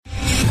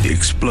the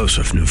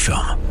explosive new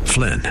film,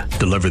 Flynn,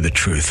 deliver the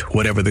truth,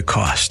 whatever the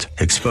cost,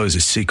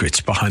 exposes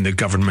secrets behind the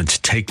government's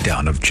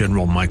takedown of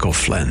General Michael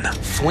Flynn.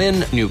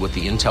 Flynn knew what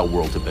the intel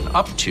world had been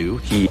up to.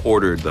 He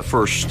ordered the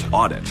first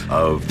audit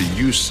of the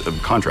use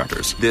of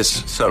contractors.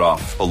 This set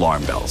off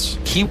alarm bells.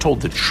 He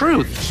told the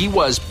truth. He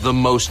was the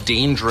most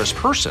dangerous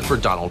person for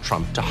Donald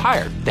Trump to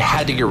hire. They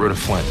had to get rid of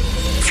Flynn.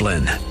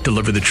 Flynn,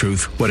 deliver the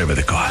truth, whatever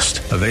the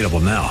cost. Available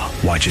now.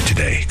 Watch it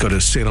today. Go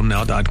to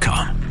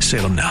salemnow.com.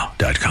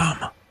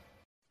 salemnow.com.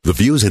 The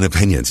views and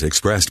opinions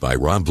expressed by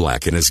Rob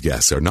Black and his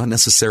guests are not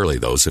necessarily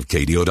those of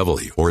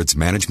KDOW or its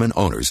management,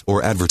 owners,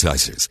 or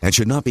advertisers and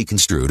should not be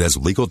construed as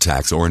legal,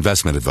 tax, or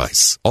investment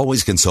advice.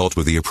 Always consult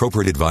with the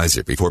appropriate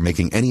advisor before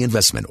making any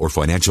investment or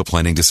financial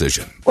planning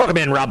decision. Welcome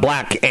in, Rob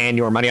Black and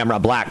Your Money. I'm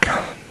Rob Black.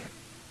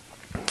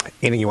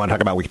 Anything you want to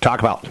talk about, we can talk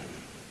about.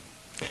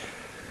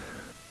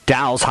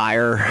 Dow's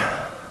higher,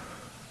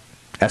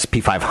 S&P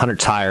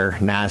 500's higher,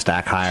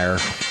 NASDAQ higher,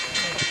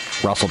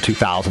 Russell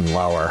 2000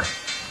 lower.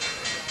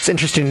 It's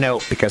interesting to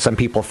note because some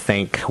people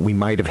think we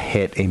might have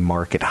hit a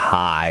market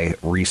high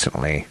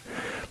recently.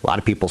 A lot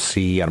of people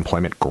see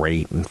unemployment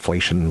great,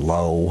 inflation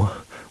low,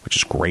 which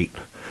is great.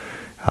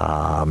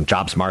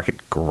 Jobs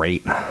market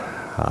great.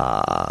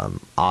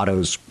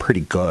 Autos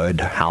pretty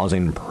good.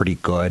 Housing pretty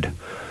good.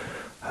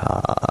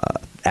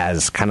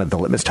 As kind of the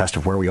litmus test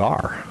of where we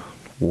are.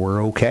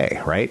 We're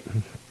okay, right?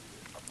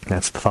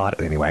 That's the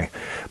thought, anyway.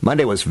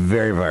 Monday was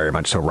very, very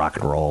much so rock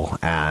and roll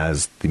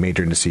as the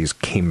major indices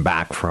came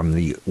back from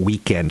the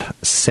weekend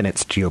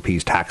Senate's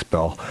GOP's tax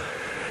bill.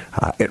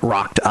 It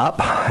rocked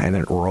up and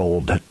then it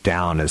rolled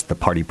down as the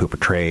party pooper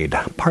trade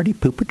that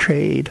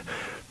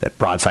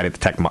broadsided the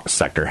tech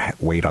sector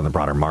weighed on the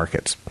broader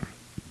markets.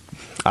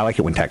 I like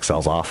it when tech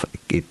sells off.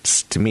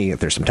 It's, to me, if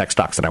there's some tech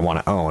stocks that I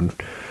want to own,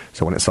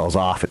 so when it sells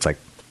off, it's like,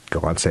 go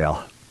on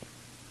sale.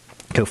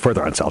 Go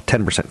further on sale,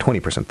 10%,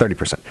 20%,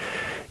 30%.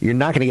 You're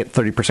not going to get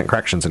 30%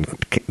 corrections in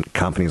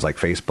companies like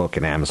Facebook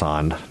and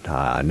Amazon,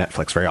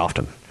 Netflix very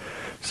often.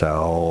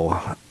 So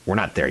we're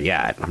not there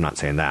yet. I'm not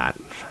saying that.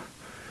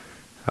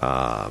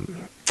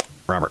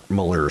 Robert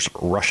Mueller's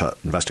Russia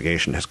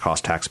investigation has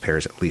cost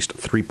taxpayers at least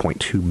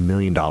 $3.2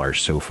 million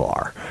so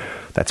far.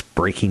 That's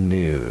breaking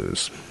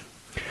news.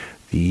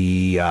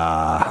 The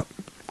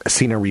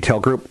Ascena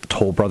Retail Group,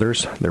 Toll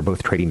Brothers, they're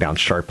both trading down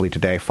sharply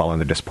today following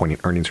the disappointing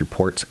earnings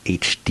reports.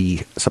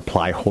 HD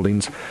Supply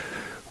Holdings,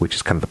 which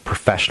is kind of the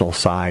professional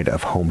side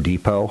of Home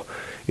Depot,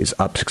 is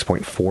up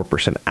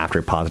 6.4% after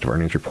a positive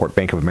earnings report.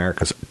 Bank of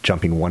America's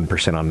jumping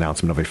 1% on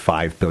announcement of a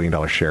 $5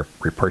 billion share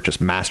repurchase.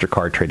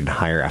 MasterCard traded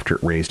higher after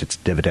it raised its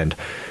dividend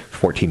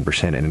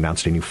 14% and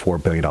announced a new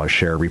 $4 billion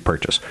share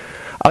repurchase.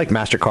 I like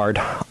MasterCard.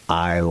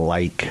 I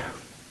like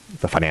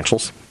the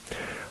financials.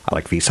 I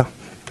like Visa.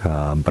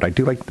 But I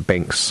do like the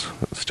banks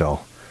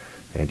still.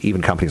 And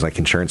even companies like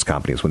insurance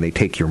companies, when they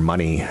take your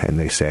money and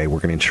they say, we're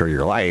going to insure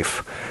your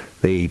life,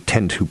 they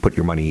tend to put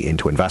your money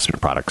into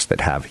investment products that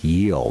have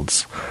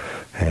yields.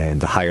 And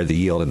the higher the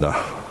yield in the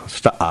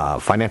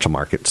financial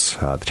markets,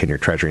 the 10-year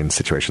treasury and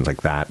situations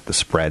like that, the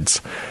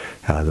spreads,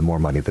 the more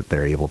money that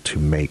they're able to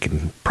make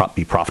and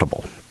be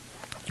profitable.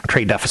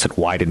 Trade deficit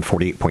widened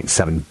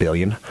 $48.7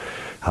 billion.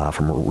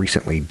 From a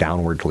recently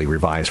downwardly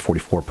revised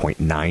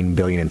 $44.9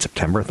 billion in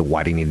September. The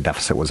widening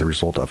deficit was a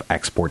result of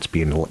exports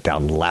being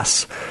down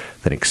less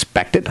than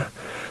expected.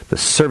 The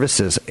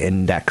services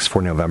index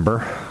for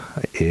November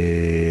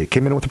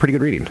came in with a pretty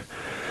good reading.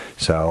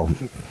 So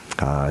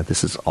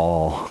this is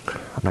all,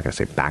 I'm not going to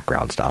say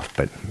background stuff,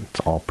 but it's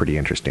all pretty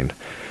interesting.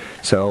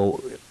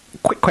 So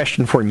quick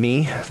question for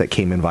me that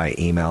came in via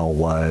email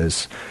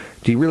was,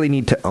 do you really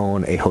need to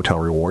own a hotel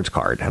rewards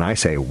card? And I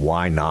say,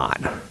 why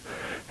not?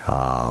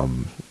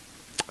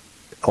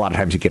 A lot of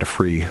times you get a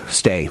free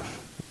stay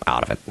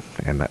out of it,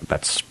 and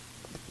that's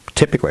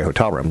typically a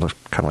hotel room,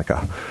 kind of like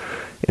a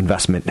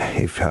investment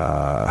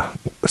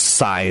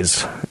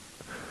size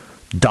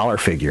dollar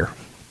figure.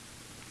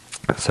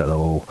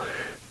 So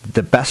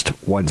the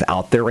best ones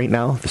out there right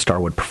now, the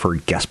Starwood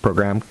Preferred Guest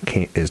Program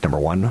is number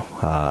one.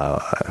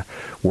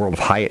 World of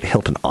Hyatt,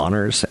 Hilton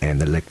Honors,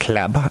 and the Le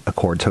Club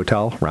Accords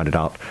Hotel rounded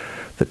out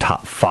the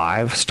top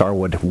five.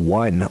 Starwood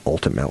won,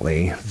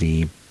 ultimately,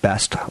 the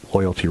best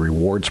loyalty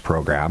rewards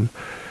program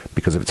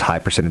because of its high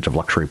percentage of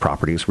luxury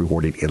properties,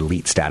 rewarding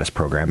elite status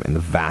program, and the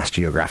vast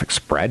geographic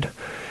spread.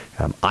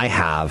 I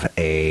have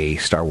a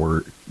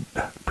Starwood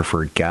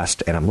Preferred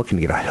Guest, and I'm looking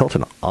to get a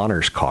Hilton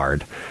Honors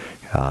card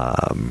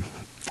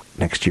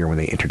next year when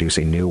they introduce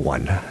a new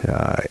one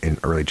in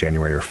early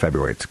January or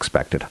February, it's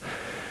expected.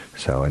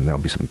 So, and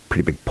there'll be some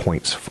pretty big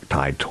points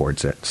tied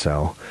towards it.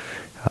 So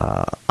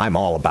I'm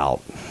all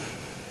about,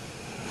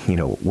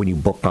 when you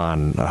book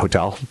on a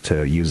hotel,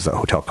 to use a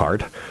hotel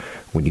card.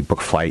 When you book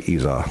a flight,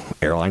 use a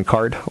airline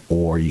card,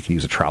 or you can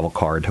use a travel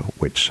card,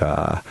 which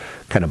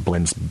kind of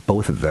blends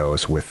both of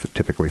those with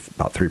typically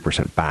about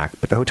 3% back.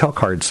 But the hotel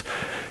cards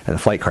and the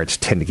flight cards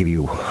tend to give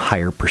you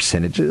higher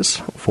percentages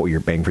for your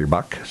bang for your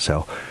buck.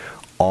 So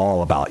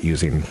all about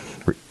using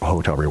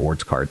hotel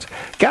rewards cards.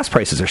 Gas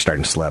prices are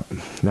starting to slip.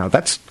 Now,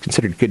 that's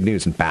considered good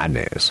news and bad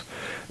news,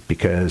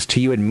 because to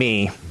you and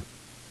me,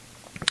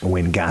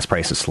 when gas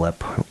prices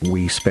slip,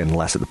 we spend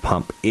less at the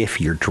pump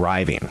if you're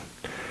driving.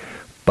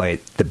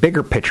 But the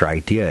bigger picture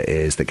idea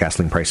is that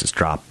gasoline prices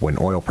drop when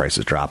oil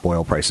prices drop.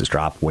 Oil prices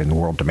drop when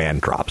world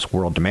demand drops.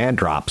 World demand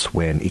drops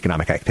when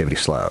economic activity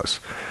slows.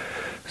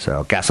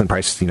 So gasoline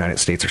prices in the United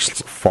States are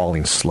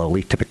falling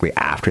slowly, typically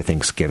after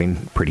Thanksgiving,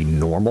 pretty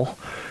normal.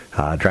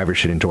 Drivers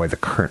should enjoy the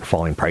current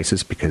falling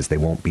prices because they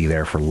won't be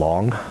there for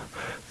long.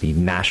 The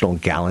national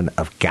gallon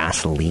of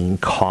gasoline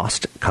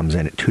cost comes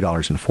in at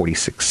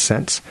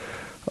 $2.46.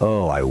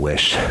 Oh, I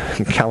wish.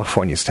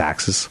 California's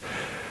taxes.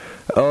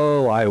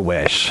 Oh, I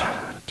wish.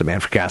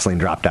 Demand for gasoline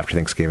dropped after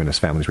Thanksgiving as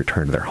families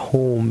returned to their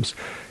homes,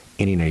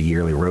 ending a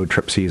yearly road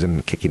trip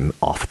season, kicking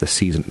off the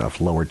season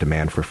of lower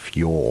demand for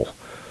fuel.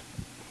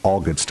 All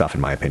good stuff,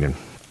 in my opinion.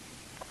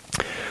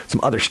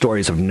 Some other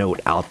stories of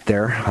note out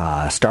there.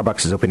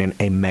 Starbucks is opening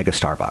a Mega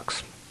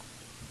Starbucks.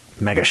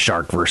 Mega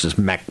Shark versus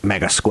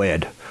Mega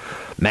Squid.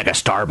 Mega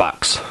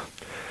Starbucks.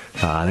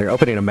 They're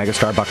opening a Mega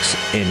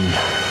Starbucks in...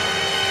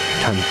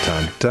 Dun,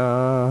 dun,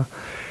 dun.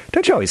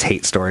 Don't you always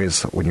hate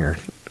stories when you're...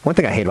 One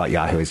thing I hate about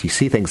Yahoo is you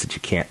see things that you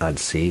can't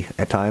unsee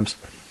at times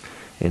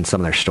in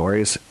some of their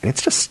stories. And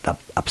it's just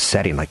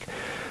upsetting, like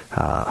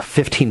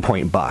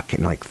 15-point buck.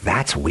 And like,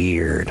 that's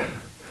weird.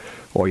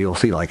 Or you'll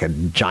see like a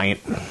giant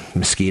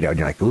mosquito and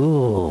you're like,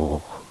 ooh,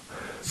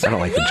 I don't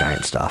like the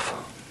giant stuff.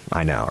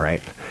 I know,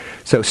 right?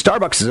 So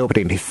Starbucks is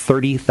opening a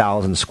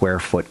 30,000 square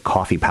foot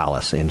coffee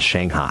palace in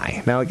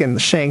Shanghai. Now, again,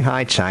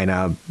 Shanghai,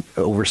 China,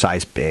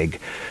 oversized, big,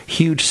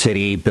 huge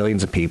city,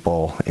 billions of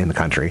people in the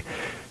country.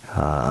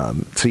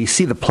 So you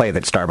see the play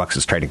that Starbucks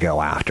is trying to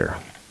go after.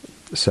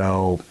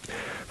 So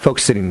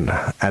focusing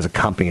as a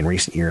company in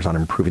recent years on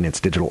improving its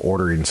digital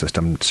ordering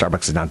system,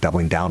 Starbucks is now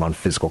doubling down on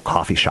physical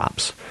coffee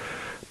shops,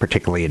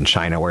 particularly in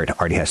China, where it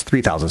already has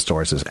 3,000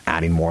 stores, is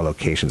adding more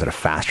locations at a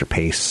faster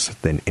pace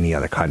than any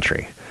other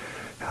country.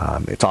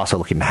 It's also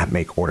looking to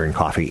make ordering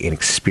coffee an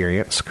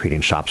experience,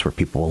 creating shops where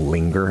people will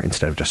linger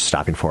instead of just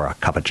stopping for a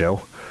cup of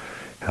joe,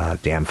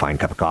 damn fine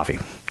cup of coffee.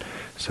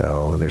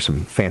 So there's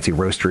some fancy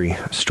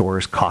roastery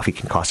stores. Coffee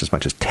can cost as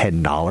much as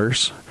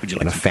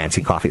 $10 in a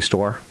fancy coffee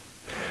store.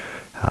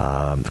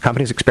 The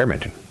company's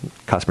experimenting.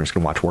 Customers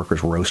can watch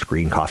workers roast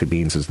green coffee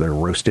beans as they're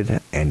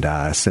roasted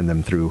and send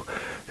them through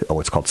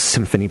what's called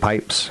symphony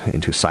pipes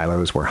into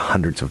silos where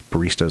hundreds of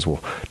baristas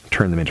will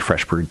turn them into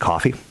fresh brewed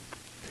coffee.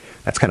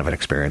 That's kind of an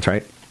experience,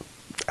 right?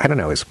 I don't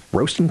know. Is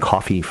roasting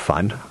coffee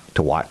fun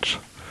to watch?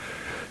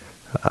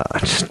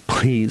 Just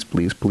please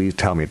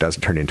tell me it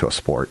doesn't turn into a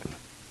sport.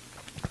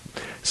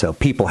 So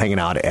people hanging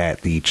out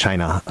at the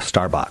China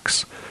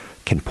Starbucks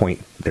can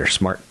point their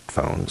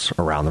smartphones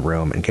around the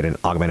room and get an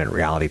augmented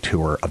reality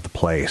tour of the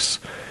place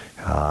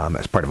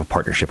as part of a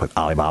partnership with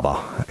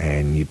Alibaba.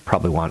 And you'd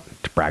probably want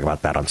to brag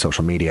about that on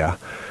social media,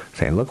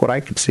 saying, look what I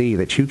could see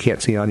that you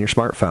can't see on your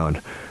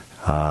smartphone.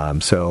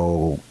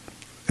 So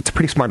it's a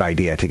pretty smart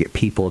idea to get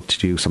people to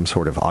do some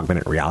sort of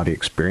augmented reality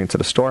experience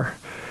at a store.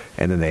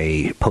 And then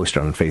they post it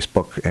on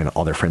Facebook and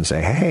all their friends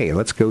say, hey,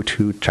 let's go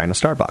to China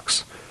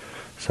Starbucks.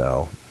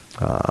 So,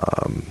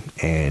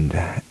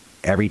 and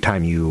every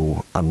time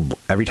you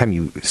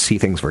see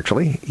things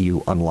virtually,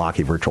 you unlock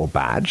a virtual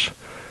badge.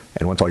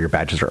 And once all your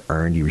badges are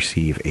earned, you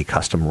receive a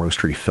custom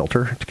roastery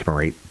filter to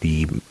commemorate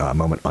the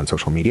moment on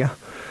social media.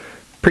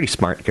 Pretty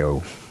smart to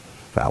go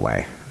that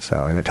way.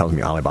 So, and it tells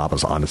me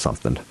Alibaba's onto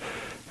something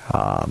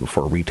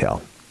for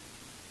retail.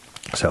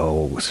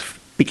 So,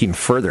 speaking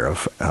further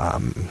of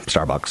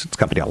Starbucks, it's a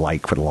company I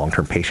like for the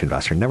long-term patient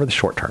investor, never the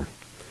short-term.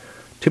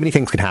 Too many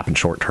things can happen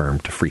short-term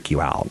to freak you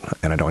out,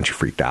 and I don't want you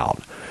freaked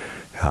out.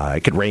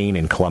 It could rain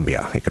in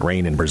Colombia. It could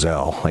rain in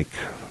Brazil. Like,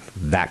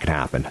 that could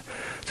happen.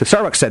 So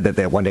Starbucks said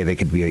that one day they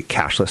could be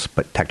cashless,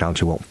 but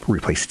technology won't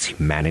replace its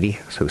humanity.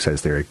 So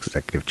says their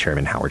executive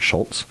chairman, Howard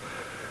Schultz.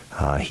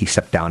 He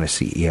stepped down as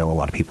CEO. A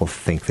lot of people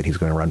think that he's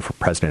going to run for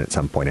president at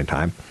some point in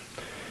time.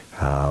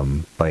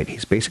 But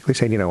he's basically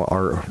saying,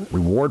 our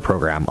reward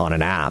program on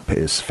an app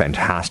is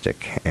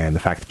fantastic. And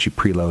the fact that you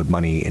preload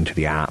money into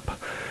the app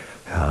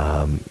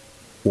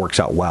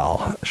works out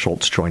well.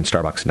 Schultz joined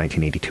Starbucks in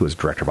 1982 as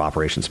Director of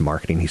Operations and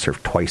Marketing. He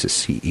served twice as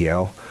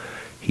CEO.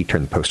 He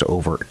turned the post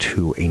over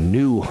to a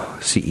new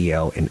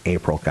CEO in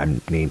April, a guy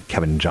named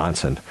Kevin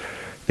Johnson.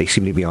 They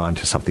seem to be on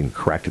to something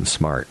correct and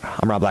smart.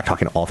 I'm Rob Black,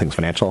 talking all things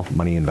financial,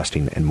 money,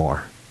 investing, and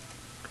more.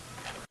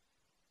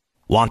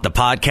 Want the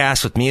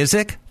podcast with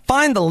music?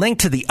 Find the link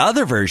to the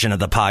other version of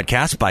the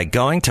podcast by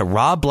going to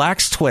Rob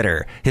Black's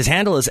Twitter. His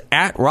handle is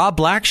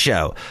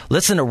 @RobBlackShow.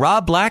 Listen to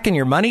Rob Black and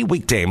Your Money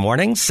weekday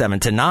mornings,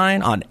 7 to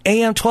 9 on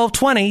AM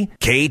 1220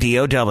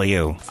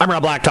 KDOW. I'm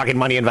Rob Black, talking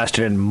money,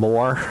 investing, and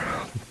more.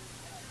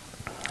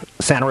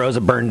 Santa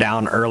Rosa burned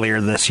down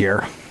earlier this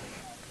year.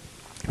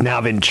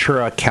 Now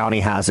Ventura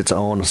County has its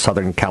own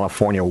Southern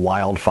California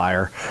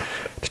wildfire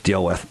to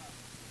deal with.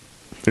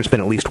 There's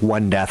been at least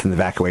one death in the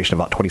evacuation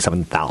of about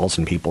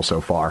 27,000 people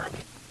so far.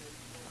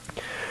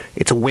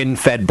 It's a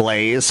wind-fed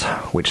blaze,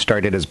 which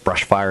started as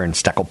brush fire in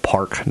Steckel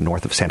Park,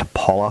 north of Santa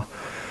Paula.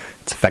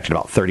 It's affected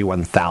about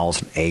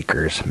 31,000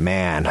 acres.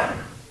 Man,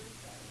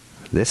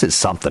 this is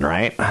something,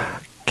 right?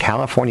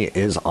 California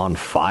is on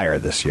fire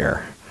this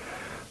year.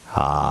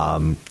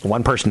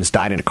 One person has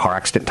died in a car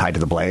accident tied to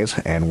the blaze,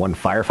 and one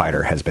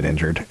firefighter has been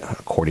injured,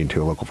 according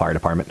to a local fire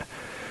department.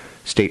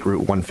 State Route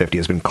 150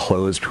 has been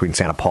closed between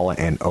Santa Paula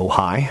and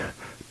Ojai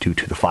due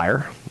to the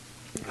fire.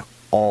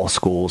 All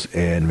schools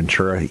in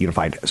Ventura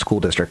Unified School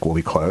District will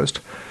be closed.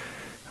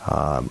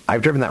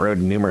 I've driven that road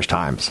numerous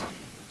times.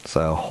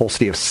 So, whole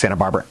city of Santa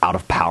Barbara out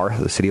of power.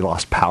 The city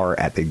lost power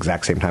at the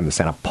exact same time that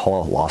Santa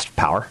Paula lost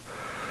power.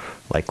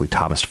 Likely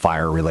Thomas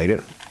fire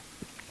related.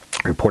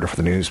 A reporter for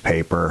the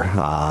newspaper,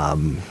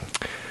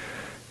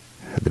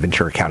 the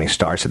Ventura County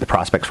Star, said the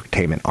prospects for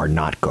containment are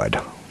not good.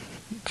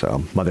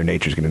 So, Mother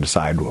Nature's going to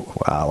decide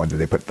whether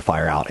they put the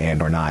fire out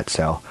and or not.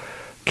 So,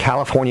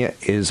 California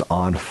is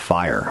on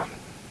fire.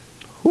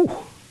 Whew.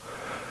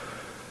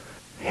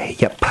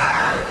 Yep.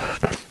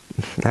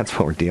 That's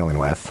what we're dealing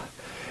with.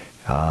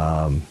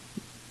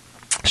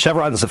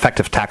 Chevron's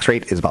effective tax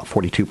rate is about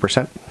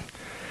 42%.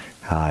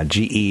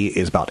 GE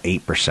is about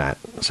 8%.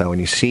 So when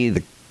you see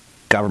the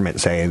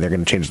government say they're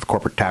going to change the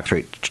corporate tax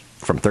rate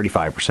from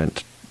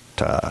 35%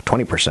 to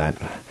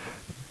 20%,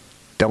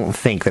 don't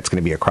think that's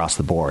going to be across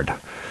the board.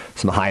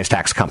 Some of the highest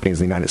tax companies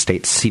in the United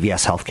States: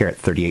 CVS Healthcare at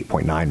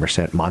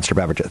 38.9%, Monster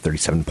Beverage at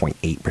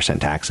 37.8%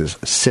 taxes,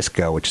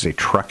 Cisco, which is a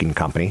trucking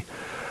company,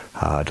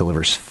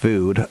 delivers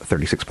food,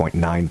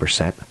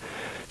 36.9%.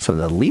 Some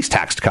of the least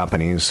taxed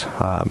companies,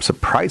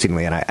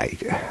 surprisingly, and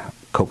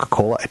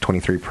Coca-Cola at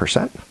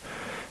 23%,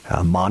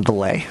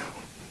 Mondelez,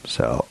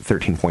 so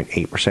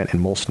 13.8%,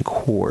 and Molson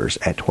Coors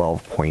at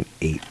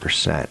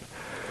 12.8%.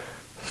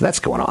 So that's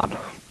going on.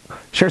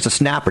 Shares of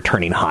Snap are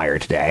turning higher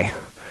today,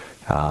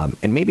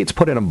 and maybe it's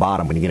put in a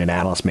bottom when you get an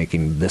analyst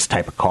making this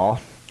type of call.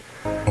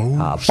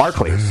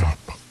 Barclays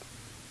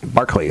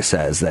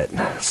says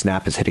that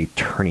Snap has hit a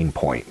turning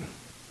point.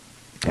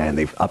 And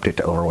they've upped it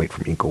to overweight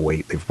from equal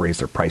weight. They've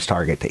raised their price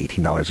target to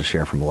 $18 a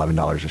share from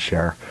 $11 a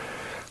share.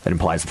 That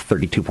implies a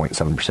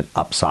 32.7%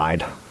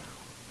 upside.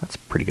 That's a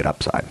pretty good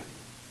upside.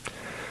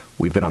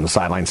 We've been on the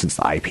sidelines since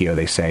the IPO,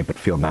 they say, but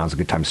feel now's a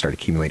good time to start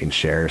accumulating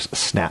shares.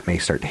 Snap may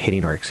start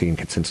hitting or exceeding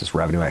consensus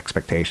revenue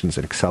expectations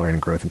and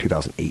accelerating growth in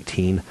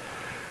 2018,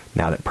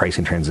 now that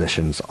pricing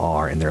transitions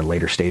are in their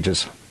later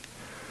stages.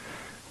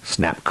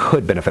 Snap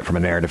could benefit from a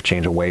narrative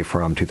change away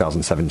from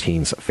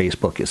 2017's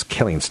Facebook is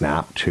killing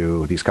Snap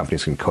to these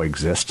companies can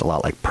coexist, a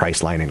lot like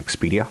Priceline and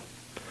Expedia.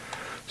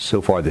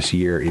 So far this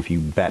year, if you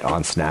bet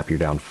on Snap, you're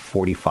down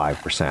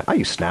 45%. I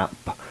use Snap.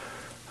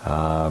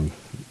 I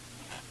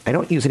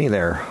don't use any of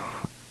their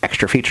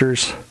extra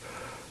features.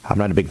 I'm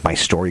not a big My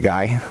Story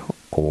guy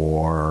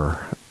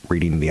or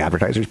reading the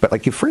advertisers, but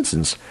like, for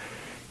instance,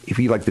 if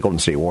you like the Golden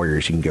State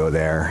Warriors, you can go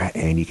there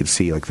and you can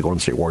see like the Golden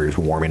State Warriors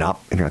warming up,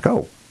 and you're like,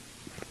 oh.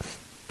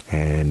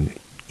 And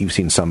you've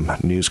seen some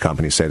news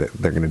companies say that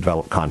they're going to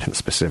develop content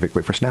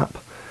specifically for Snap.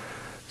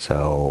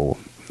 So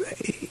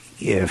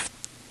if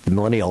the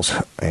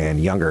millennials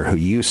and younger who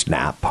use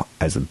Snap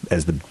as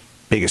the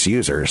biggest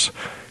users,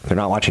 they're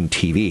not watching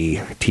TV,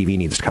 TV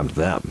needs to come to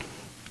them.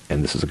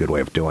 And this is a good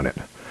way of doing it.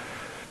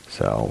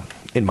 So,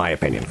 in my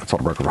opinion,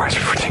 consult a broker advisor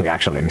for taking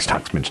action on any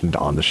stocks mentioned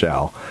on the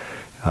show.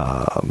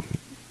 I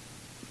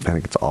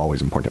think it's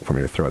always important for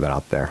me to throw that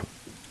out there.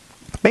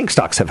 Bank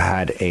stocks have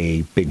had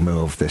a big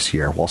move this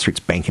year. Wall Street's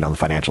banking on the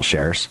financial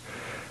shares,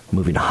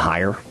 moving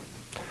higher.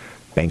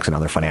 Banks and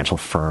other financial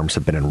firms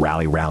have been in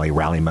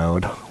rally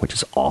mode, which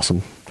is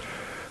awesome.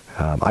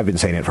 I've been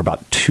saying it for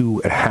about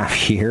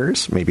 2.5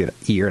 years, maybe a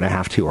year and a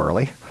half too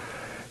early.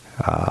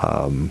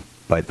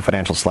 But the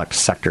Financial Select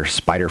Sector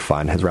Spider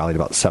Fund has rallied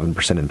about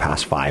 7% in the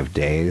past 5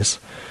 days,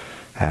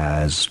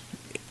 as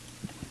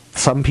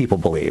some people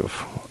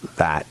believe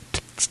that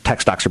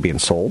tech stocks are being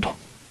sold,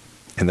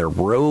 and they're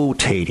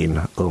rotating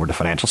over to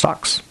financial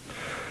stocks.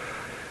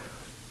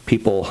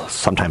 People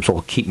sometimes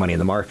will keep money in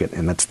the market,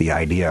 and that's the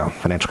idea.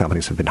 Financial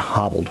companies have been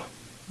hobbled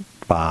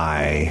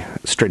by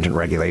stringent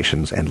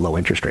regulations and low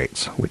interest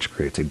rates, which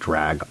creates a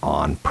drag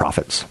on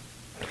profits.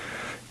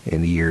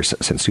 In the years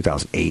since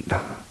 2008,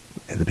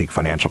 the big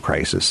financial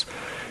crisis.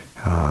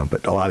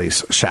 But a lot of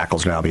these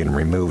shackles are now being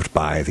removed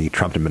by the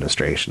Trump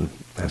administration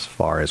as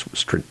far as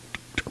strict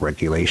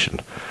regulation.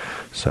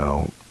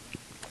 So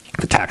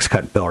the tax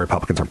cut bill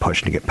Republicans are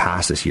pushing to get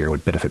passed this year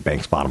would benefit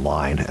banks' bottom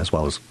line, as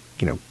well as,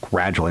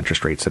 gradual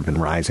interest rates have been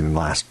rising in the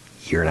last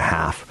year and a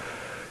half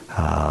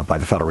by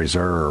the Federal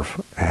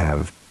Reserve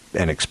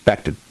and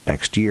expected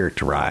next year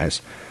to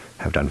rise,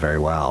 have done very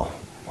well.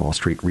 Wall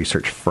Street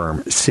research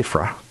firm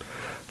Cifra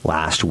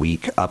last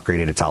week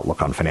upgraded its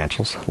outlook on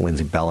financials.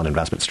 Lindsay Bell, an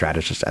investment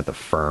strategist at the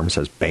firm,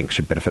 says banks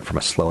should benefit from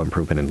a slow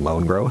improvement in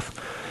loan growth,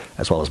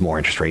 as well as more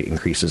interest rate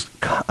increases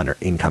under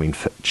incoming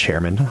Fed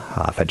Chairman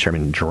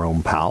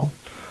Jerome Powell.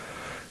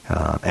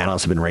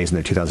 Analysts have been raising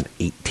their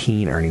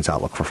 2018 earnings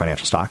outlook for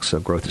financial stocks, so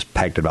growth is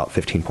pegged at about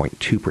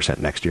 15.2%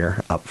 next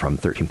year, up from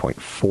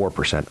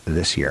 13.4%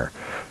 this year.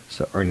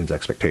 So earnings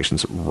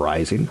expectations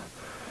rising.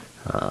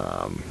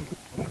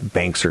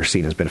 Banks are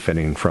seen as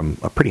benefiting from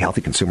a pretty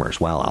healthy consumer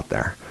as well out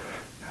there.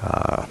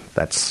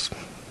 That's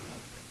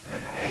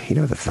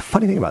the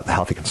funny thing about the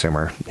healthy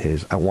consumer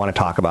is I want to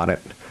talk about it,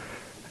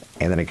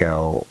 And then I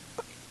go,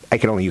 I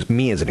can only use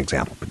me as an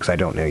example because I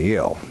don't know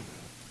you.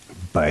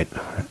 But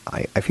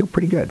I feel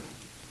pretty good.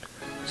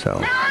 So.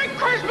 Merry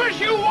Christmas,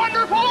 you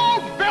wonderful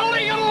old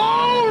belly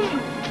alone!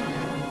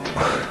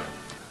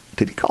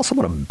 Did he call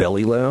someone a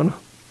belly loan?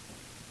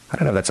 I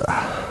don't know if that's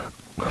a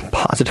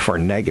positive or a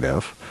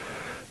negative.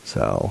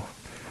 So,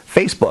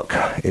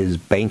 Facebook is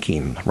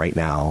banking right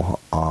now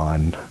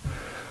on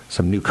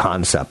some new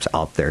concepts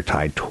out there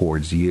tied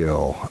towards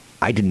you.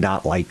 I did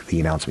not like the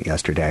announcement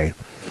yesterday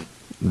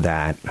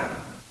that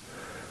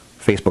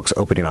Facebook's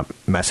opening up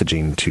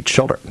messaging to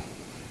children,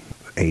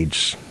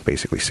 age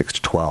basically 6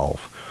 to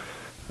 12.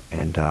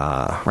 And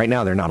right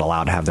now they're not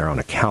allowed to have their own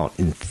account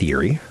in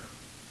theory.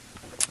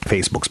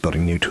 Facebook's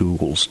building new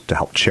tools to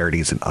help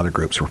charities and other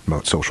groups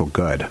promote social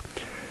good,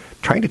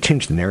 trying to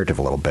change the narrative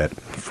a little bit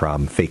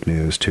from fake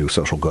news to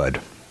social good.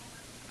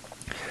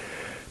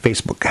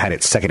 Facebook had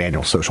its second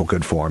annual Social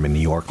Good Forum in New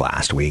York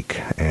last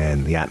week,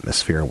 and the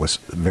atmosphere was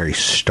very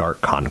stark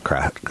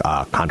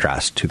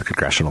contrast to the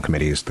congressional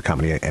committees the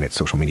company and its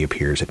social media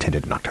peers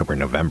attended in October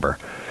and November,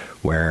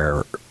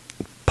 where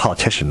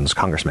politicians,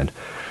 congressmen,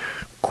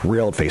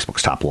 grilled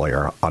Facebook's top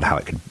lawyer on how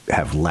it could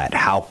have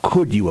how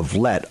could you have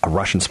let a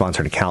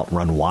Russian-sponsored account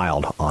run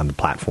wild on the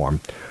platform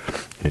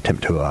in an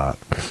attempt to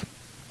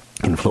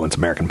influence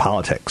American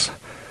politics.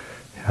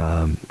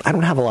 I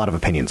don't have a lot of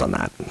opinions on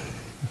that.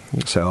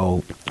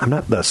 So I'm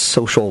not the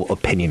social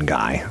opinion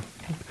guy.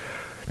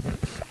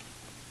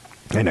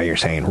 I know you're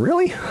saying,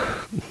 really?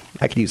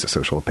 I could use a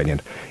social opinion.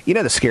 You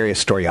know, the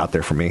scariest story out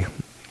there for me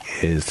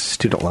is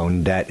student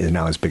loan debt is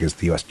now as big as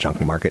the U.S.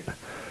 junk market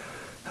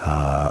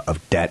of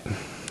debt.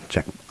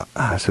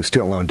 So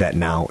student loan debt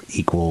now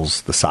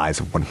equals the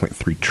size of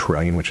 $1.3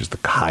 trillion, which is the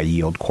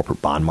high-yield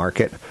corporate bond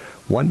market.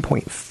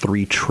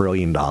 $1.3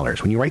 trillion.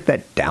 When you write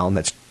that down,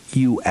 that's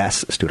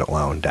U.S. student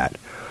loan debt.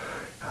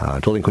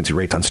 Delinquency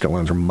rates on student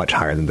loans are much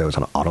higher than those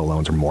on auto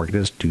loans or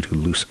mortgages due to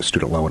loose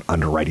student loan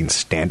underwriting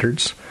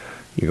standards.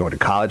 You go to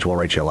college, we'll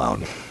write you a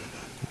loan.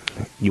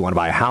 You want to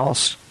buy a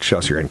house, show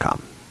us your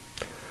income.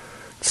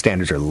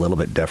 Standards are a little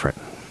bit different.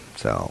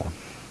 So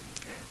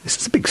this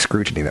is a big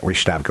scrutiny that we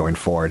should have going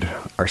forward.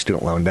 Our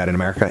student loan debt in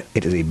America,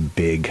 it is a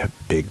big,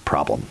 big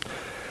problem.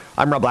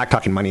 I'm Rob Black,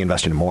 talking money,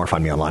 investing, and more.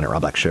 Find me online at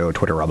Rob Black Show,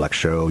 Twitter, Rob Black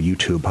Show,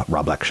 YouTube,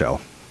 Rob Black Show.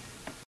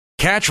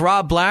 Catch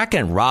Rob Black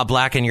and Rob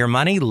Black and Your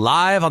Money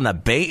live on the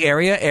Bay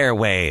Area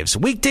airwaves,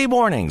 weekday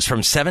mornings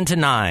from 7 to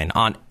 9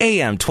 on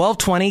AM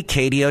 1220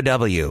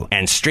 KDOW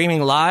and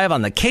streaming live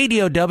on the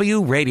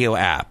KDOW radio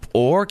app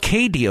or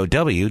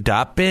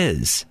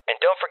KDOW.biz. And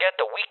don't forget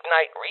the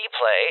weeknight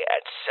replay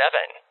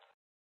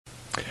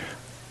at 7.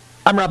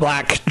 I'm Rob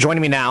Black.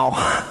 Joining me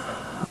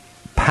now,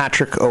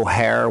 Patrick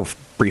O'Hare with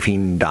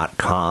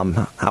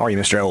Briefing.com. How are you,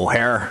 Mr.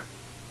 O'Hare?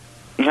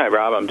 Hi,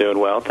 Rob. I'm doing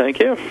well. Thank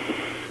you.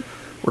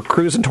 We're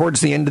cruising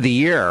towards the end of the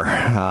year.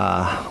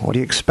 What do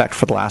you expect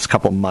for the last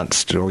couple of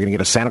months? Are we going to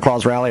get a Santa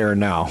Claus rally or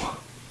no?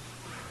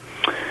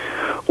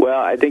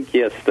 Well, I think,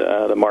 yes,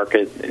 the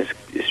market is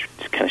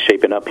kind of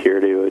shaping up here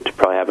to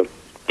probably have a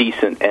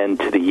decent end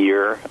to the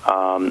year.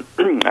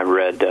 I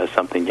read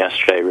something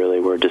yesterday, really,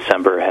 where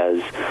December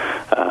has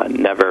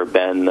never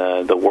been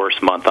the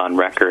worst month on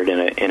record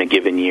in a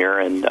given year,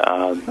 and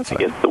I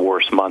guess the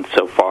worst month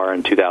so far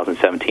in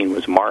 2017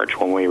 was March,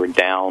 when we were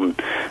down,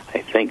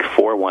 I think,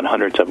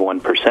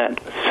 0.04%.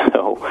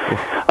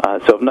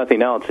 So if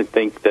nothing else, I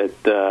think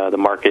that the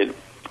market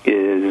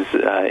is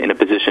in a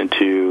position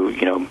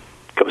to,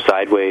 go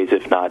sideways,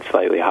 if not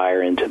slightly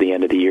higher, into the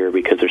end of the year,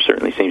 because there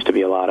certainly seems to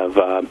be a lot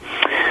of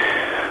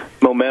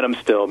momentum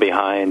still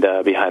behind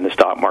the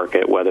stock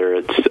market, whether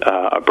it's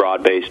a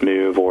broad-based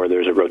move or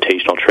there's a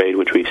rotational trade,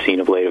 which we've seen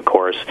of late, of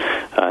course.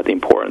 The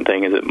important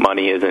thing is that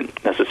money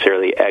isn't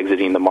necessarily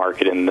exiting the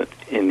market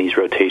in these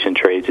rotation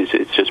trades.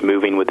 It's just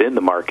moving within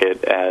the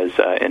market as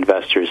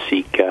investors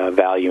seek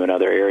value in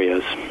other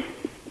areas.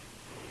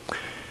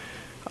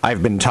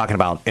 I've been talking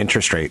about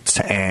interest rates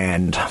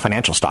and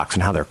financial stocks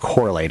and how they're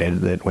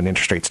correlated, that when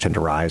interest rates tend to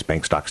rise,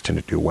 bank stocks tend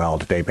to do well.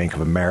 Today, Bank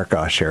of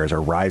America shares are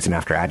rising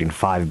after adding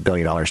 $5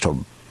 billion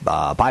to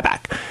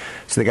buyback.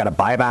 So they got a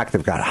buyback.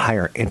 They've got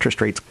higher interest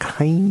rates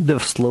kind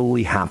of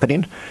slowly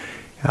happening.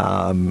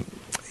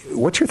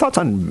 What's your thoughts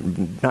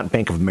on, not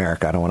Bank of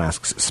America, I don't want to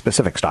ask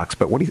specific stocks,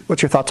 but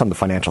what's your thoughts on the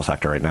financial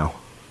sector right now?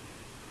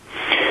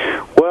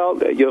 Well,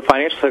 the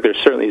financial sector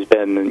certainly has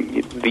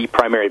been the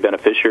primary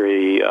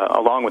beneficiary,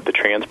 along with the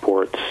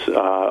transports,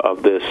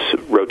 of this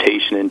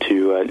rotation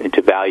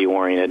into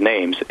value-oriented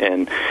names,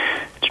 and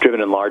it's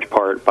driven in large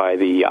part by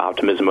the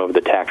optimism over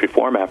the tax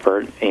reform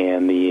effort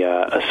and the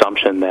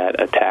assumption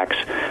that a tax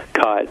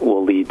cut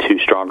will lead to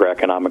stronger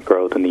economic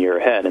growth in the year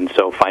ahead. And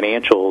so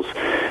financials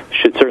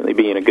should certainly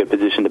be in a good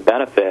position to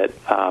benefit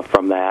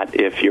from that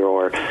if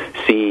you're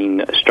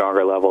seeing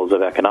stronger levels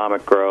of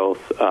economic growth,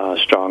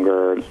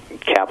 stronger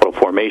capital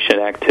formation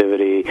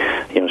activity,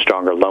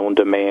 stronger loan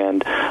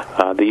demand.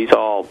 These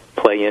all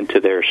play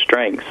into their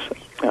strengths.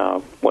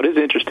 What is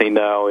interesting,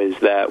 though, is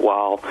that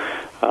while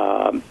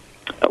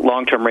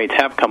long-term rates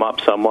have come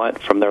up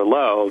somewhat from their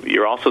low,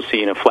 you're also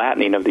seeing a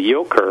flattening of the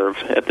yield curve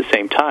at the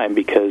same time,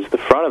 because the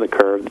front of the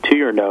curve, the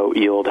 2-year note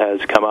yield,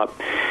 has come up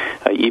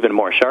even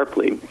more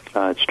sharply.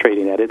 It's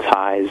trading at its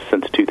highs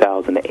since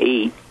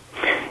 2008,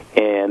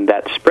 and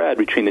that spread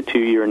between the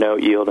 2-year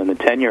note yield and the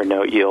 10-year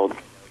note yield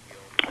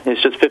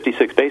is just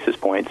 56 basis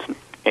points.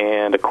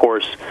 And, of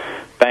course,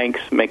 banks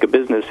make a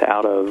business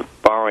out of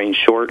borrowing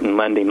short and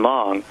lending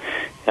long.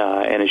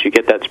 And as you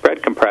get that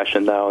spread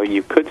compression, though,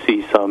 you could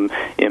see some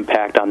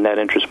impact on net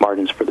interest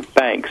margins for the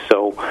banks.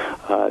 So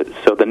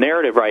the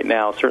narrative right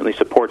now certainly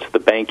supports the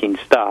banking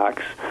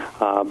stocks,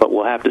 but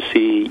we'll have to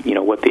see,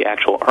 what the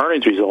actual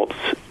earnings results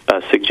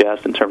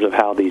suggest in terms of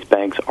how these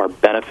banks are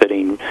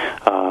benefiting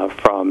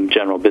from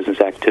general business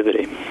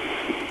activity.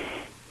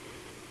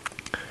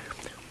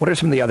 What are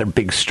some of the other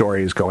big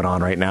stories going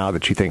on right now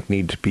that you think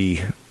need to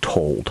be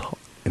told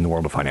in the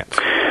world of finance?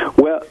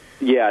 Well,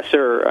 yeah,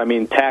 sure. I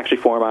mean, tax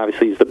reform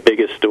obviously is the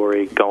biggest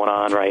story going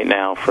on right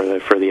now for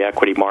the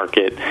equity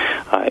market.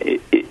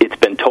 It's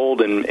been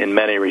told in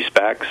many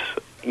respects.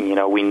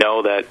 We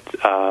know that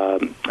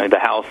the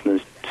House and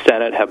the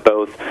Senate have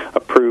both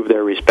approved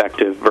their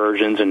respective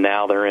versions, and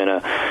now they're in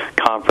a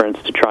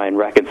conference to try and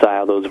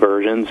reconcile those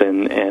versions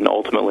and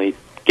ultimately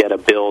get a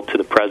bill to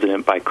the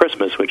president by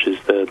Christmas, which is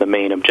the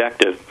main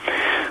objective.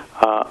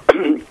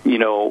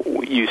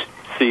 You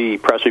see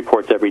press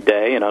reports every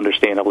day, and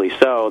understandably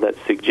so, that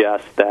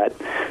suggest that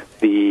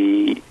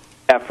the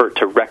effort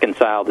to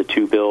reconcile the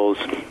two bills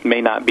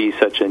may not be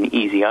such an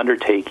easy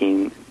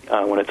undertaking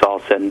when it's all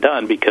said and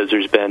done, because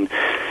there's been,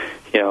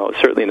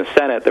 certainly in the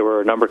Senate, there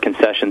were a number of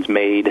concessions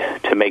made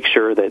to make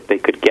sure that they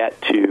could get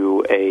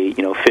to a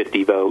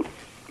 50-vote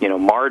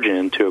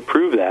margin to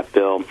approve that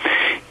bill.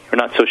 We're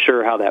not so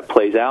sure how that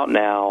plays out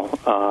now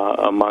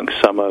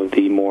amongst some of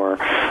the more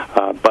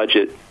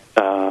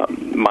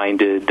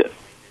budget-minded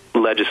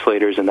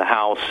legislators in the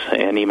House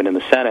and even in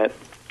the Senate.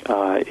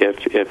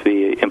 If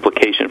the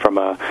implication from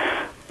a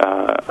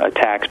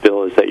tax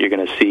bill is that you're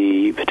going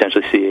to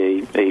potentially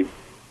see a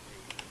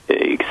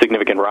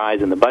significant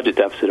rise in the budget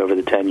deficit over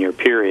the 10-year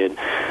period.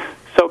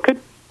 So it could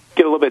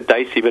get a little bit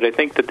dicey, but I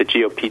think that the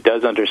GOP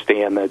does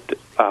understand that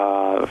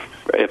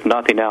if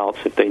nothing else,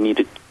 if they need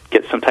to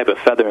get some type of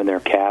feather in their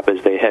cap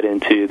as they head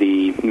into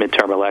the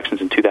midterm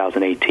elections in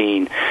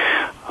 2018,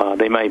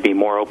 they might be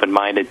more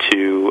open-minded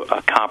to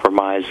a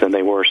compromise than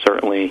they were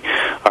certainly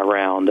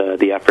around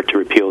the effort to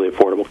repeal the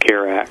Affordable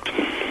Care Act.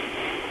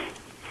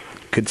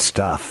 Good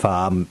stuff.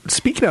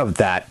 Speaking of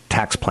that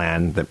tax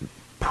plan that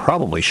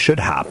probably should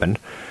happen,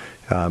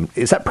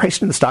 is that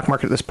priced in the stock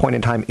market at this point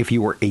in time if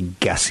you were a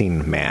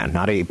guessing man,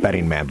 not a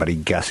betting man, but a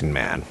guessing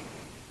man?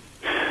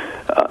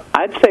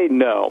 I'd say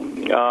no,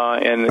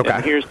 and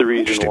here's the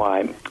reason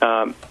why.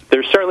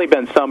 There's certainly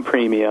been some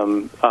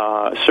premium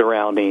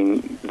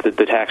surrounding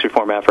the tax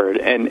reform effort,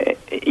 and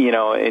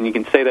you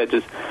can say that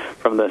just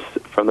from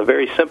the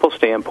very simple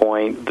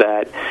standpoint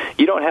that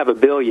you don't have a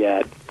bill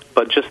yet,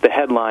 but just the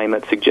headline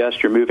that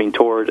suggests you're moving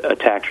toward a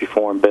tax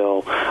reform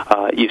bill.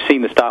 You've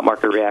seen the stock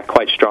market react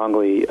quite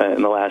strongly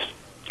in the last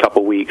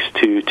couple weeks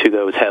to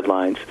those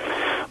headlines.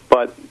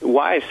 But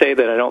why I say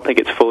that I don't think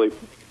it's fully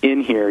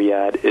in here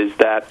yet is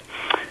that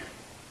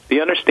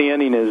the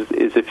understanding is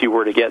if you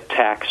were to get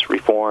tax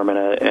reform and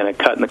a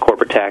cut in the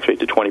corporate tax rate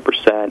to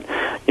 20%,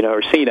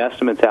 we're seeing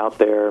estimates out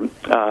there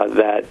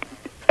that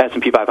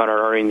S&P 500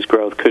 earnings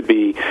growth could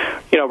be,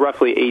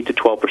 roughly 8 to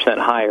 12%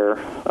 higher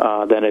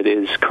than it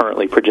is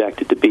currently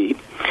projected to be.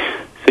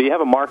 So you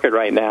have a market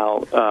right now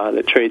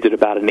that trades at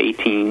about an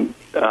 18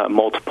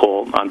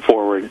 multiple on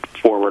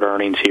forward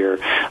earnings here,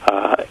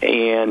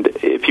 and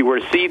if you were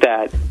to see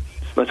that,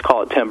 let's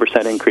call it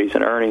 10% increase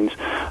in earnings,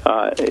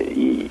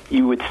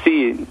 you would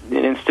see an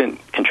instant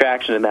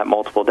contraction in that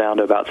multiple down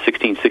to about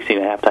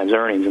 16.5 times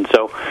earnings. And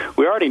so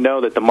we already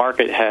know that the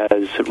market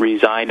has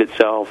resigned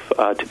itself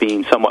to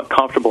being somewhat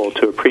comfortable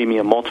to a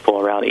premium multiple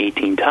around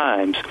 18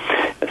 times,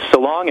 so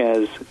long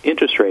as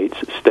interest rates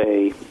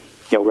stay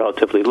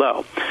relatively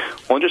low.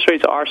 Well, interest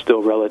rates are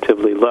still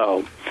relatively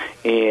low,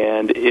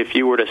 and if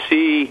you were to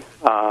see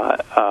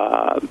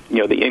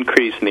the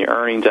increase in the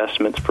earnings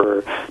estimates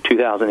for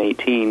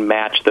 2018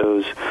 match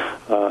those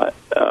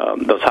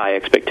high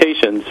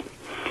expectations,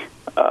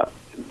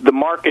 the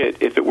market,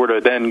 if it were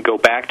to then go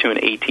back to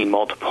an 18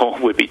 multiple,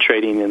 would be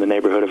trading in the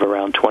neighborhood of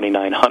around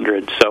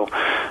 2,900. So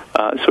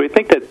we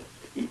think that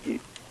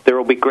there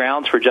will be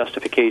grounds for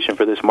justification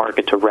for this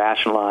market to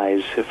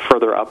rationalize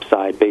further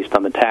upside based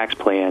on the tax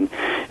plan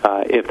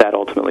if that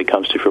ultimately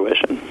comes to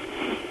fruition.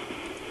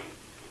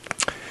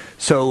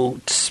 So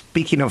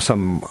speaking of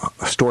some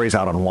stories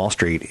out on Wall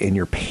Street, in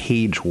your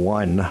page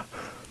one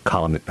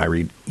column that I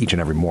read each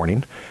and every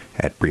morning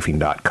at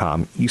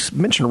briefing.com, you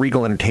mentioned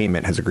Regal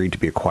Entertainment has agreed to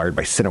be acquired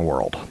by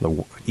Cineworld,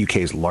 the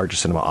UK's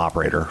largest cinema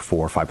operator,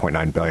 for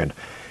 $5.9 billion.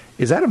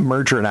 Is that a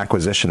merger and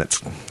acquisition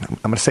that's, I'm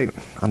going to say,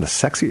 on the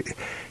sexy?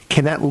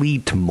 Can that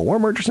lead to more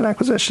mergers and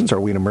acquisitions? Are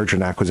we in a merger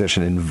and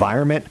acquisition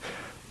environment?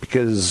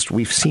 Because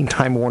we've seen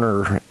Time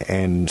Warner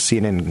and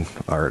CNN,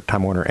 or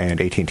Time Warner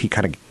and AT&T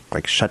kind of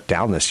like shut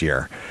down this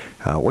year.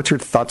 What's your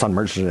thoughts on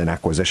mergers and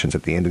acquisitions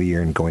at the end of the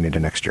year and going into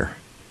next year?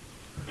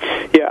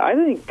 Yeah, I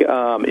think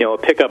a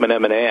pickup in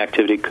M&A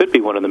activity could be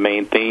one of the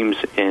main themes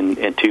in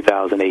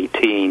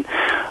 2018,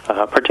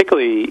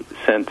 particularly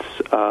since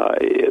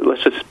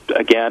let's just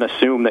again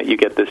assume that you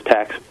get this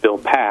tax bill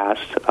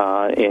passed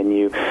and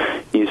you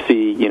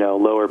see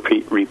lower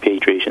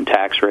repatriation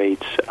tax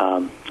rates,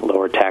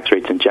 lower tax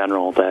rates in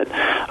general that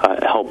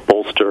help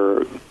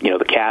bolster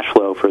the cash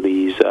flow for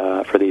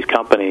these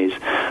companies.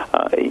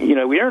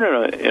 We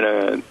are in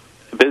a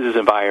business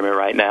environment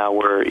right now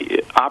where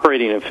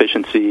operating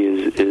efficiency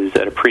is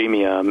at a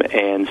premium,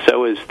 and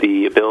so is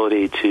the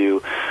ability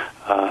to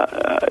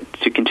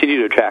continue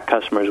to attract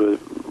customers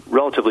with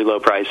relatively low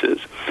prices.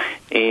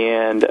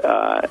 And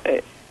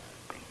I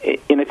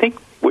think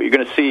what you're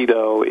going to see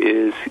though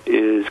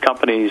is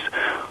companies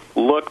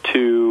look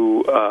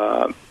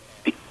to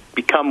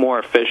become more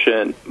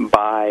efficient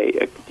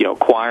by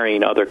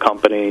acquiring other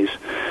companies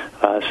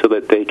so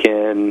that they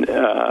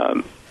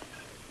can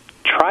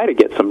try to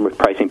get some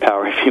pricing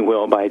power, if you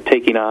will, by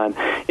taking on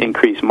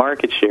increased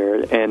market share.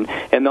 And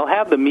they'll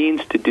have the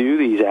means to do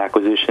these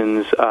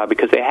acquisitions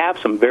because they have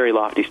some very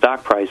lofty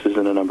stock prices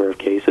in a number of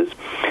cases,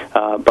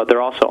 but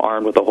they're also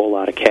armed with a whole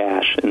lot of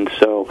cash. And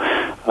so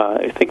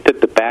I think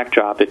that the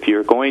backdrop, if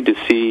you're going to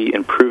see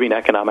improving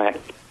economic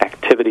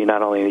activity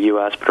not only in the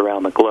U.S. but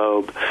around the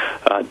globe,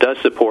 does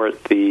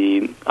support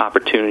the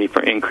opportunity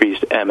for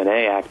increased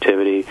M&A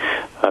activity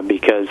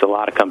because a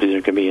lot of companies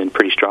are going to be in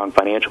pretty strong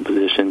financial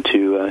position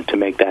to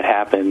make that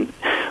happen,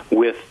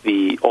 with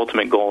the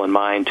ultimate goal in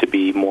mind to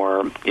be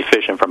more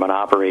efficient from an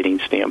operating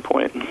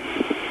standpoint.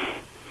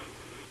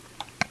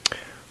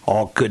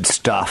 All good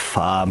stuff.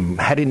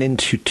 Heading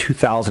into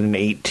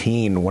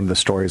 2018, one of the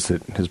stories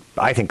that is,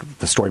 I think,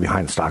 the story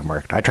behind the stock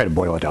market, I try to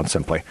boil it down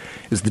simply,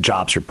 is the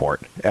jobs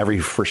report. Every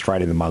first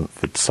Friday of the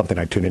month, it's something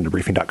I tune into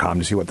Briefing.com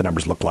to see what the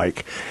numbers look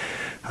like.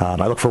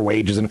 I look for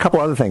wages and a couple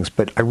other things,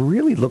 but I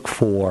really look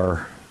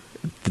for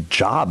the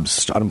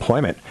jobs,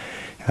 unemployment.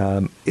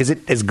 Is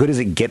it as good as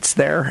it gets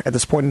there at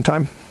this point in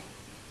time?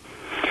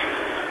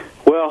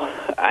 Well,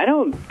 I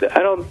don't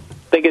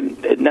think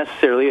it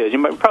necessarily is. You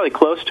might be probably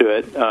close to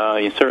it.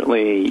 You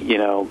certainly,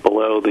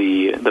 below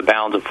the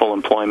bounds of full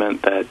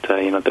employment that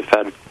the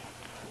Fed,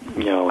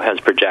 has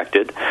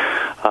projected.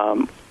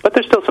 But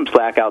there's still some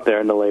slack out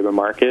there in the labor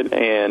market,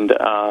 and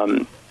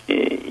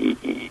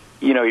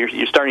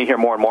you're starting to hear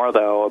more and more,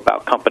 though,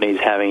 about companies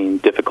having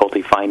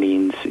difficulty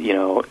finding,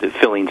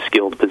 filling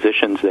skilled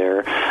positions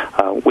there,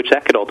 which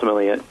that could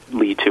ultimately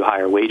lead to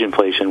higher wage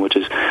inflation, which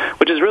is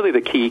really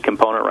the key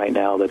component right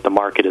now that the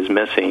market is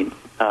missing.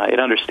 It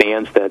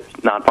understands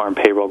that non-farm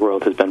payroll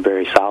growth has been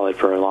very solid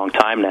for a long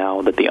time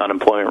now, that the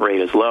unemployment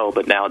rate is low,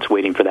 but now it's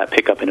waiting for that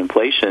pickup in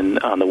inflation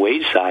on the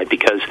wage side,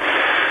 because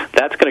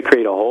that's going to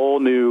create a whole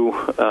new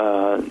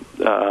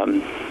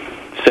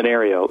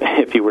scenario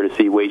if you were to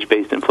see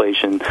wage-based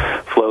inflation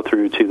flow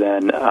through to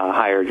then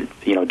higher,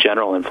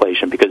 general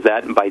inflation, because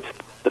that invites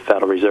the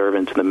Federal Reserve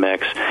into the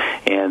mix,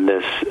 and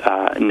this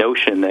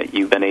notion that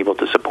you've been able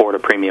to support a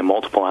premium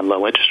multiple on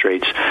low interest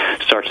rates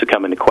starts to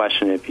come into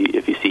question if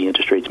you see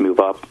interest rates move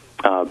up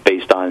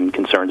based on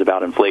concerns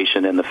about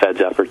inflation and the Fed's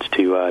efforts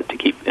to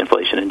keep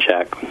inflation in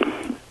check.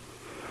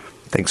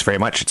 Thanks very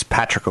much. It's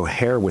Patrick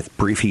O'Hare with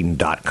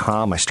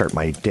Briefing.com. I start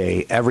my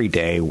day every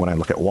day when I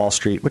look at Wall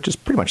Street, which is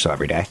pretty much so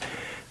every day,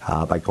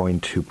 by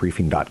going to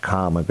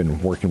Briefing.com. I've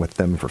been working with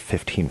them for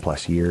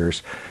 15-plus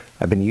years.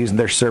 I've been using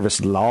their service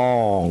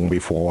long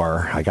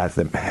before I got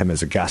him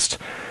as a guest.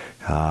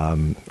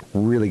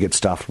 Really good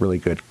stuff, really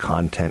good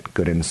content,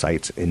 good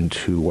insights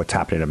into what's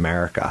happening in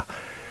America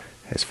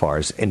as far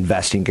as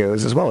investing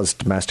goes, as well as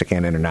domestic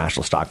and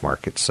international stock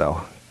markets.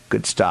 So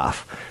good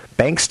stuff.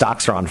 Bank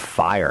stocks are on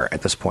fire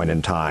at this point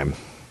in time.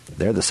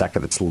 They're the sector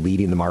that's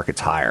leading the markets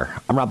higher.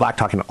 I'm Rob Black,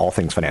 talking all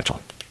things financial.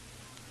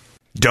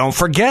 Don't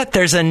forget,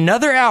 there's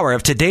another hour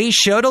of today's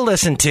show to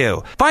listen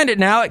to. Find it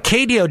now at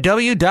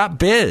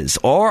KDOW.biz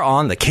or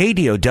on the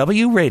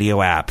KDOW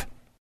radio app.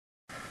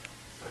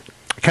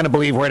 I kind of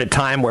believe we're at a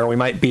time where we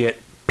might be at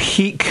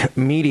peak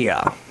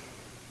media.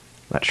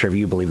 Not sure if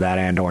you believe that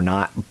and or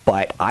not,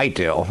 but I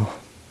do.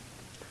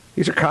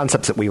 These are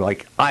concepts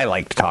that I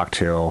like to talk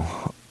to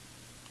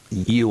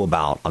you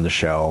about on the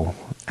show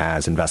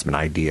as investment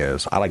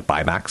ideas. I like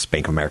buybacks.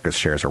 Bank of America's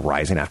shares are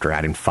rising after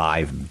adding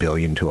 $5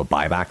 billion to a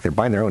buyback. They're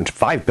buying their own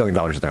 $5 billion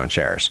of their own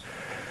shares.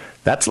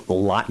 That's a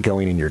lot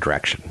going in your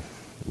direction.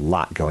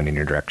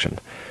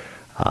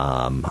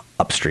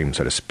 Upstream,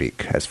 so to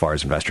speak, as far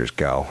as investors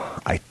go.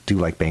 I do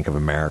like Bank of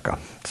America.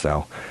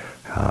 So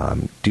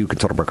do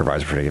consult a broker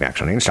advisor for taking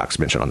action on any stocks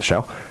mentioned on the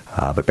show.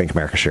 But Bank of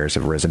America shares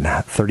have risen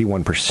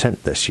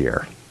 31% this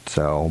year.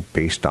 So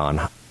based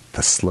on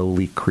the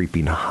slowly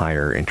creeping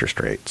higher interest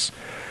rates.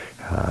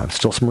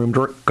 Still some room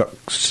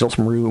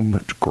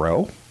to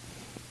grow,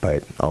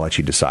 but I'll let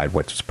you decide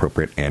what's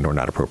appropriate and or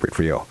not appropriate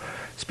for you.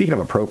 Speaking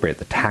of appropriate,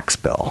 the tax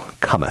bill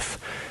cometh.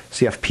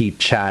 CFP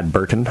Chad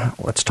Burton,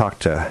 let's talk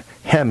to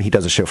him. He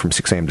does a show from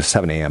 6 a.m. to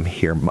 7 a.m.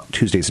 here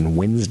Tuesdays and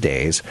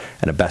Wednesdays,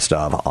 and a best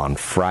of on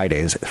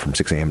Fridays from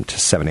 6 a.m. to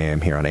 7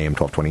 a.m. here on AM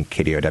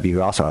 1220 KDOW. He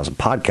also has a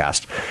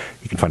podcast.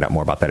 You can find out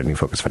more about that at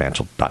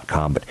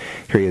newfocusfinancial.com. But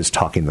here he is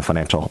talking the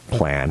financial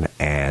plan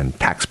and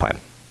tax plan.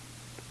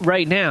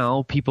 Right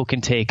now, people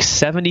can take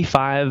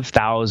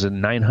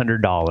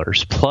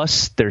 $75,900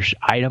 plus there's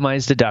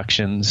itemized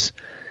deductions,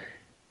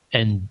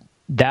 and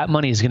that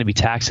money is going to be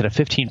taxed at a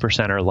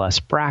 15% or less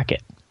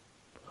bracket.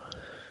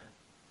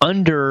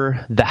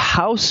 Under the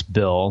House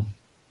bill,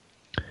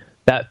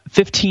 that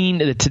the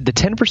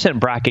 10%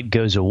 bracket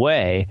goes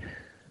away,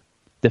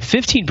 the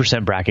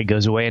 15% bracket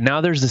goes away, and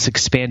now there's this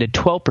expanded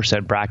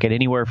 12% bracket,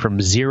 anywhere from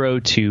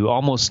 $0 to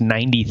almost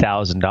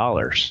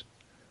 $90,000.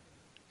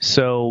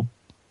 So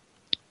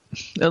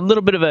a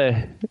little bit of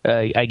a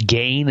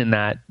gain in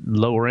that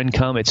lower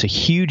income. It's a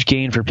huge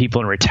gain for people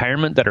in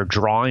retirement that are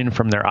drawing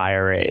from their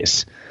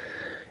IRAs.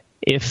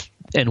 If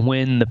and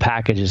when the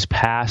package is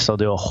passed, I'll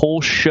do a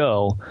whole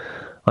show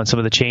on some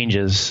of the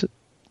changes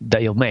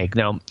that you'll make.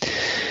 Now,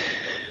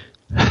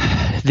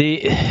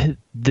 the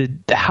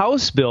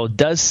House bill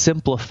does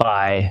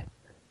simplify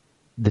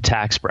the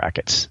tax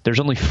brackets. There's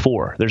only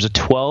 4. There's a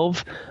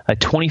 12, a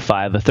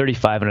 25, a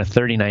 35, and a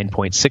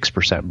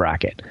 39.6%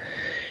 bracket.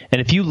 And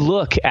if you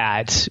look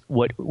at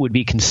what would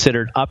be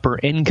considered upper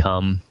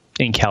income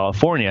in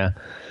California,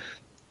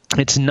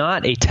 it's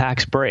not a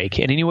tax break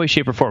in any way,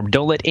 shape, or form.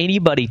 Don't let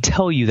anybody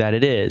tell you that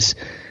it is.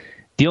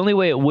 The only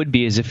way it would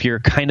be is if you're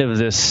kind of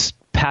this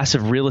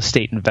passive real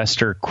estate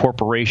investor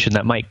corporation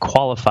that might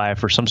qualify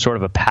for some sort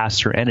of a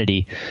pass-through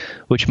entity,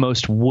 which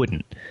most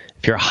wouldn't.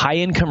 If you're a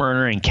high-income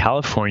earner in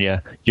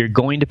California, you're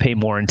going to pay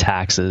more in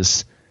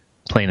taxes,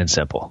 plain and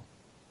simple.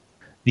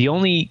 The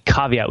only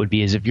caveat would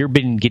be is if you've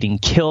been getting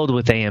killed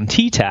with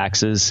AMT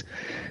taxes,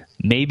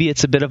 maybe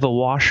it's a bit of a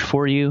wash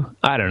for you.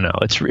 I don't know.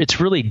 It's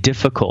really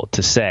difficult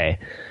to say.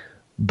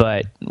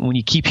 But when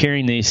you keep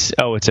hearing these,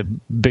 it's a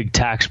big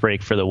tax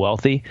break for the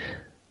wealthy,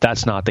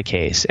 that's not the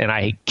case. And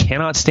I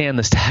cannot stand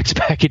this tax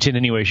package in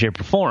any way,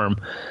 shape, or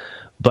form,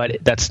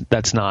 but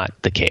that's not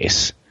the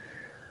case.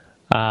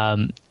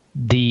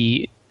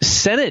 The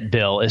Senate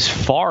bill is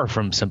far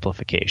from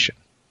simplification.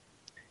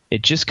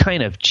 It just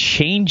kind of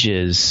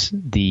changes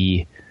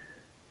the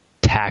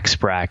tax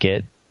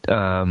bracket.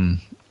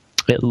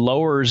 It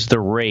lowers the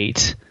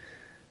rate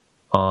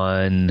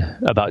on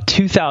about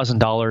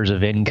 $2,000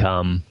 of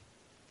income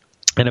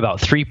and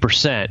about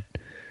 3%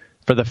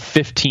 for the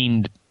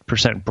 15%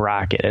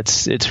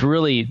 bracket. It's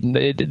really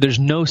there's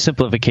no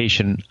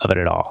simplification of it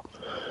at all.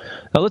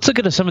 Now let's look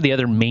at some of the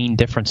other main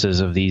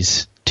differences of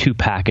these two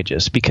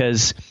packages,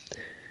 because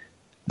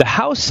the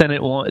House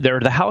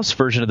the House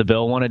version of the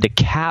bill wanted to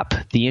cap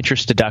the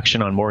interest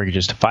deduction on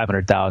mortgages to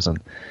 $500,000.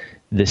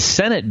 The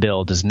Senate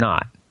bill does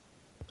not.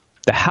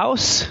 The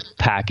House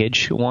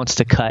package wants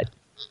to cut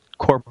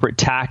corporate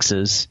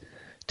taxes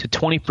to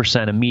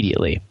 20%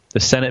 immediately. The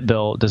Senate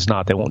bill does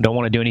not. They don't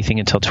want to do anything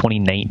until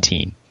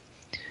 2019.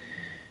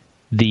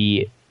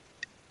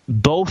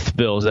 Both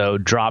bills, though,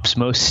 drops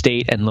most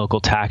state and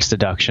local tax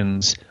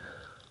deductions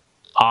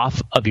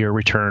off of your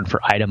return for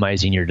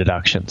itemizing your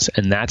deductions.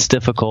 And that's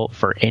difficult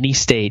for any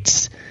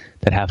states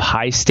that have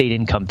high state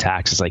income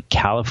taxes like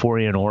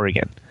California and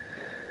Oregon.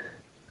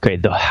 Okay,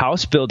 the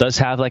House bill does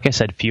have, like I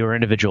said, fewer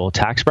individual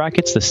tax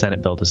brackets. The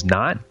Senate bill does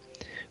not.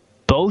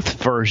 Both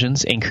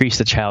versions increase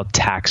the child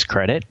tax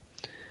credit.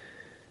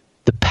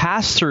 The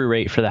pass-through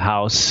rate for the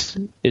House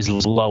is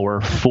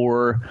lower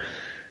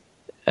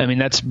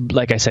that's,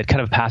 like I said,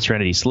 kind of pass-through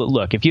entities.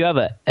 Look, if you have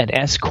an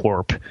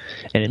S-Corp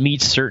and it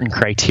meets certain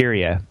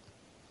criteria,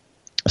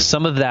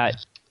 some of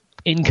that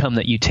income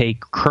that you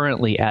take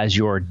currently as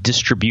your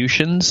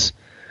distributions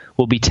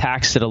will be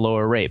taxed at a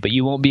lower rate, but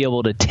you won't be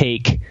able to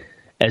take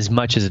as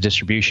much as a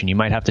distribution. You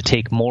might have to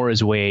take more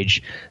as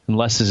wage and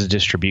less as a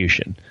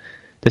distribution.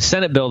 The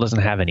Senate bill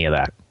doesn't have any of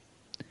that.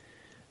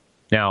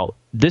 Now,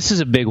 this is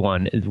a big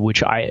one,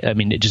 which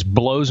it just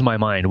blows my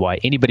mind why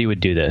anybody would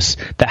do this.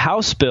 The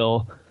House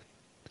bill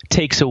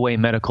takes away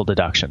medical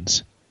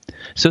deductions.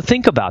 So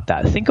think about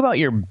that. Think about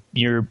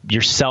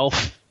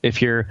yourself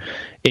if you're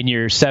in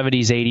your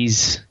 70s,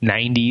 80s,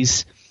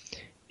 90s,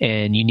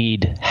 and you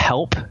need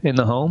help in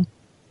the home.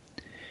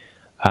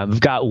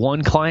 We've got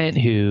one client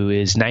who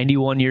is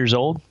 91 years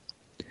old.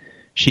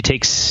 She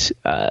has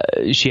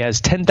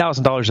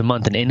 $10,000 a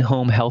month in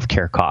in-home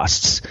healthcare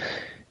costs.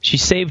 She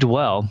saved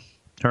well.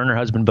 Her and her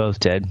husband both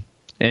did.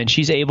 And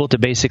she's able to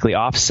basically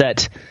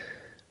offset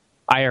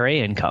IRA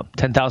income,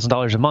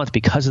 $10,000 a month,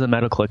 because of the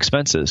medical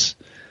expenses.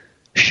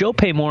 She'll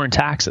pay more in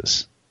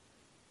taxes.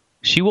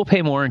 She will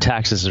pay more in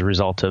taxes as a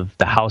result of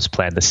the House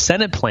plan. The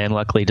Senate plan,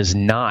 luckily, does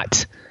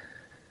not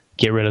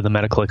get rid of the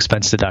medical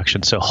expense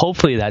deduction. So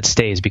hopefully that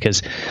stays,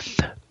 because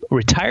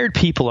retired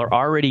people are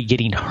already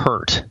getting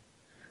hurt.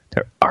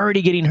 They're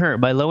already getting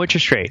hurt by low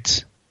interest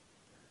rates.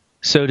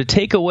 So to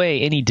take away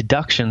any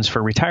deductions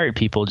for retired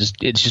people,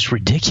 it's just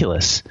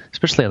ridiculous,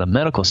 especially on the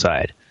medical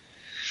side.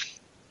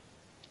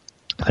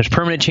 There's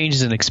permanent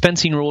changes in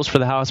expensing rules for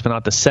the House, but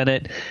not the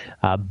Senate.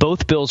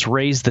 Both bills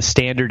raise the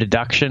standard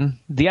deduction.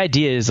 The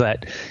idea is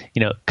that,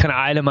 kind of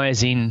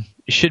itemizing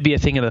should be a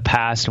thing of the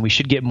past, and we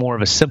should get more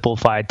of a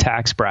simplified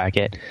tax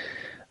bracket.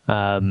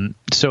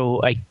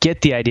 So I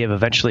get the idea of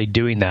eventually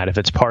doing that if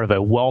it's part of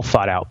a well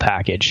thought out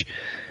package.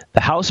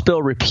 The House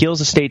bill repeals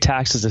the state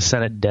taxes. The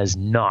Senate does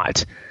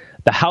not.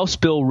 The House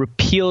bill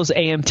repeals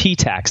AMT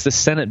tax. The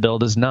Senate bill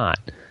does not.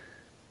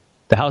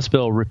 The House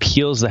bill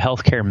repeals the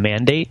healthcare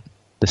mandate.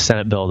 The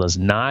Senate bill does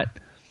not.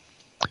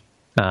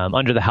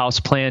 Under the House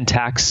plan,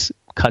 tax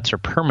cuts are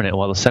permanent,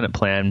 while the Senate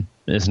plan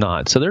is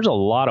not. So there's a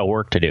lot of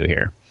work to do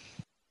here.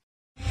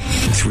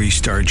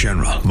 3-star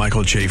General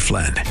Michael J.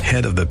 Flynn,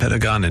 head of the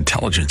Pentagon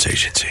Intelligence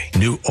Agency,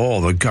 knew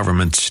all the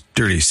government's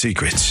dirty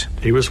secrets.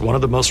 He was one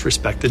of the most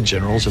respected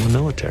generals in the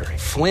military.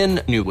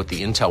 Flynn knew what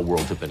the intel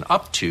world had been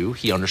up to.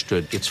 He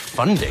understood its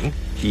funding.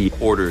 He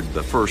ordered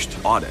the first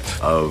audit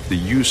of the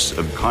use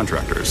of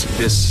contractors.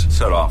 This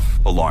set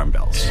off alarm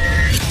bells.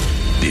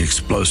 The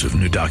explosive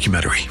new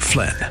documentary,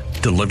 Flynn,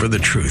 Deliver the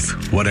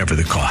Truth, Whatever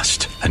the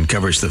Cost,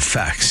 uncovers the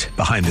facts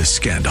behind this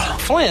scandal.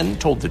 Flynn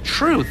told the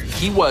truth.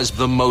 He was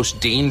the most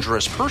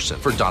dangerous person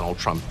for Donald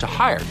Trump to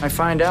hire. I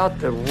find out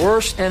the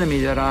worst enemy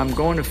that I'm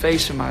going to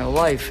face in my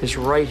life is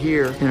right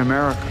here in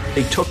America.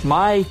 They took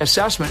my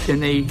assessment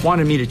and they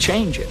wanted me to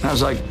change it. And I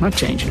was like, I'm not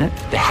changing it.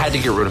 They had to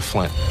get rid of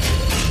Flynn.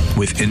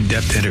 With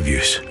in-depth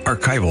interviews,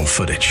 archival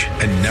footage,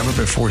 and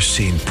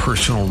never-before-seen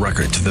personal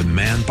records of the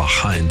man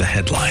behind the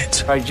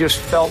headlines. I just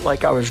felt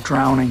like I was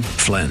drowning.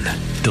 Flynn,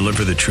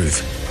 Deliver the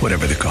Truth,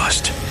 Whatever the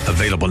Cost.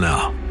 Available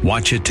now.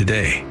 Watch it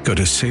today. Go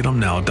to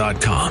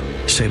salemnow.com.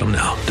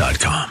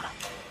 salemnow.com.